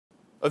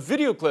A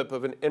video clip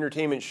of an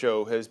entertainment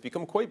show has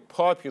become quite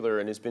popular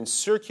and has been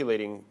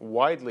circulating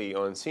widely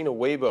on Sina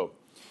Weibo.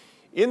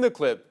 In the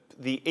clip,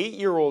 the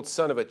 8-year-old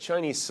son of a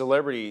Chinese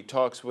celebrity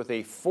talks with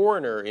a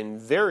foreigner in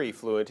very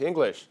fluent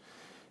English.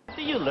 How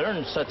do you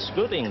learn such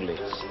good English?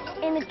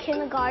 In the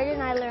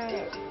kindergarten, I learned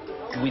it.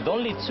 With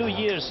only 2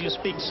 years, you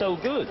speak so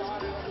good.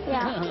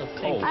 Yeah.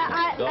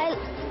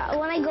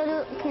 When I go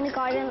to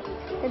kindergarten,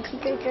 the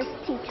teacher just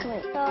teach me.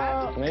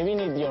 So Maybe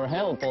need your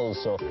help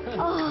also.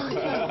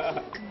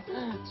 okay.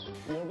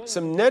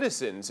 Some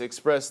netizens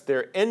expressed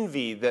their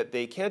envy that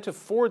they can't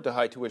afford the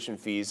high tuition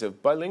fees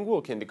of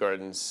bilingual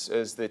kindergartens,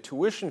 as the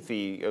tuition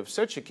fee of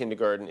such a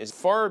kindergarten is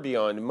far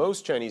beyond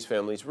most Chinese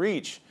families'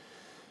 reach.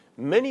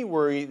 Many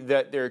worry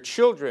that their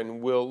children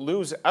will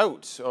lose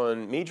out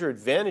on major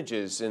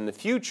advantages in the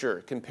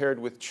future compared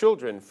with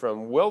children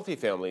from wealthy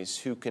families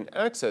who can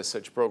access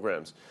such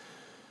programs.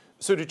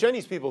 So do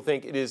Chinese people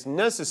think it is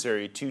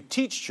necessary to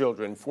teach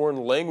children foreign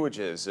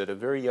languages at a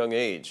very young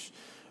age?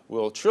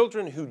 Will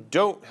children who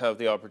don't have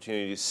the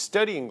opportunity to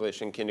study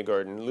English in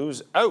kindergarten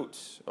lose out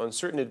on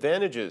certain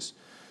advantages?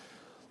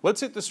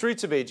 Let's hit the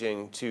streets of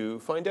Beijing to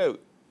find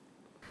out.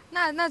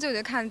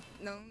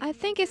 I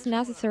think it's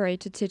necessary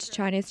to teach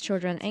Chinese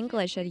children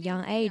English at a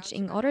young age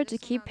in order to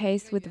keep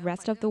pace with the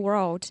rest of the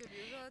world.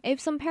 If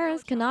some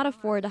parents cannot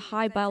afford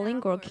high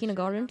bilingual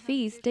kindergarten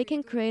fees, they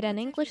can create an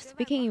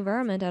English-speaking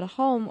environment at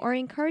home or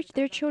encourage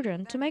their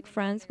children to make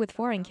friends with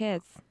foreign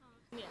kids.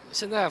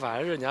 It's a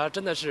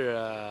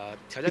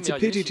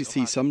pity to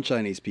see some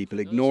Chinese people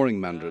ignoring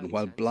Mandarin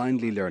while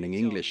blindly learning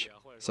English.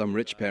 Some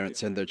rich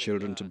parents send their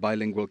children to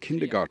bilingual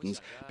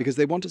kindergartens because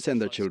they want to send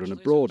their children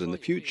abroad in the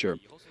future.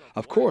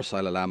 Of course,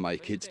 I'll allow my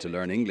kids to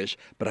learn English,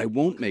 but I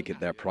won't make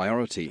it their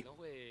priority.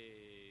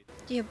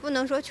 2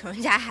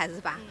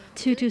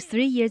 to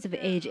 3 years of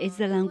age is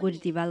the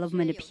language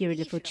development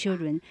period for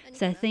children,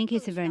 so I think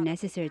it's very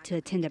necessary to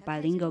attend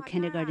bilingual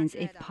kindergartens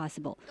if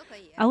possible.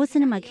 I will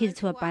send my kids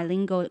to a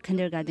bilingual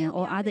kindergarten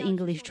or other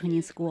English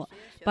training school,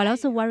 but I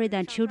also worry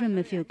that children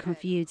may feel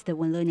confused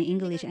when learning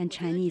English and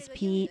Chinese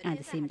pinyin at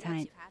the same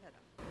time.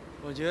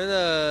 I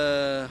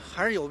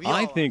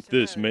think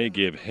this may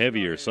give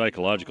heavier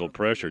psychological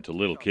pressure to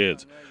little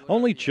kids.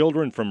 Only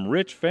children from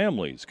rich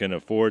families can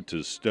afford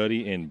to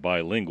study in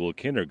bilingual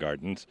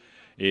kindergartens.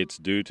 It's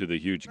due to the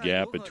huge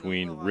gap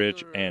between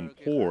rich and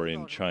poor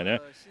in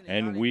China,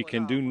 and we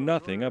can do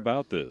nothing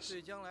about this.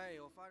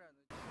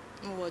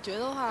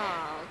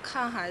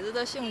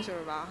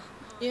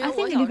 I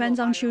think it depends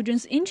on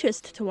children's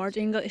interest towards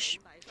English.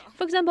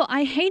 For example,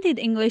 I hated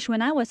English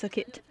when I was a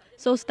kid,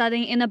 so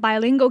studying in a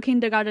bilingual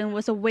kindergarten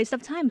was a waste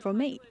of time for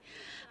me.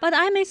 But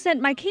I may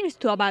send my kids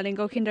to a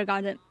bilingual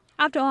kindergarten.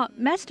 After all,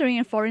 mastering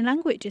a foreign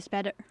language is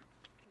better.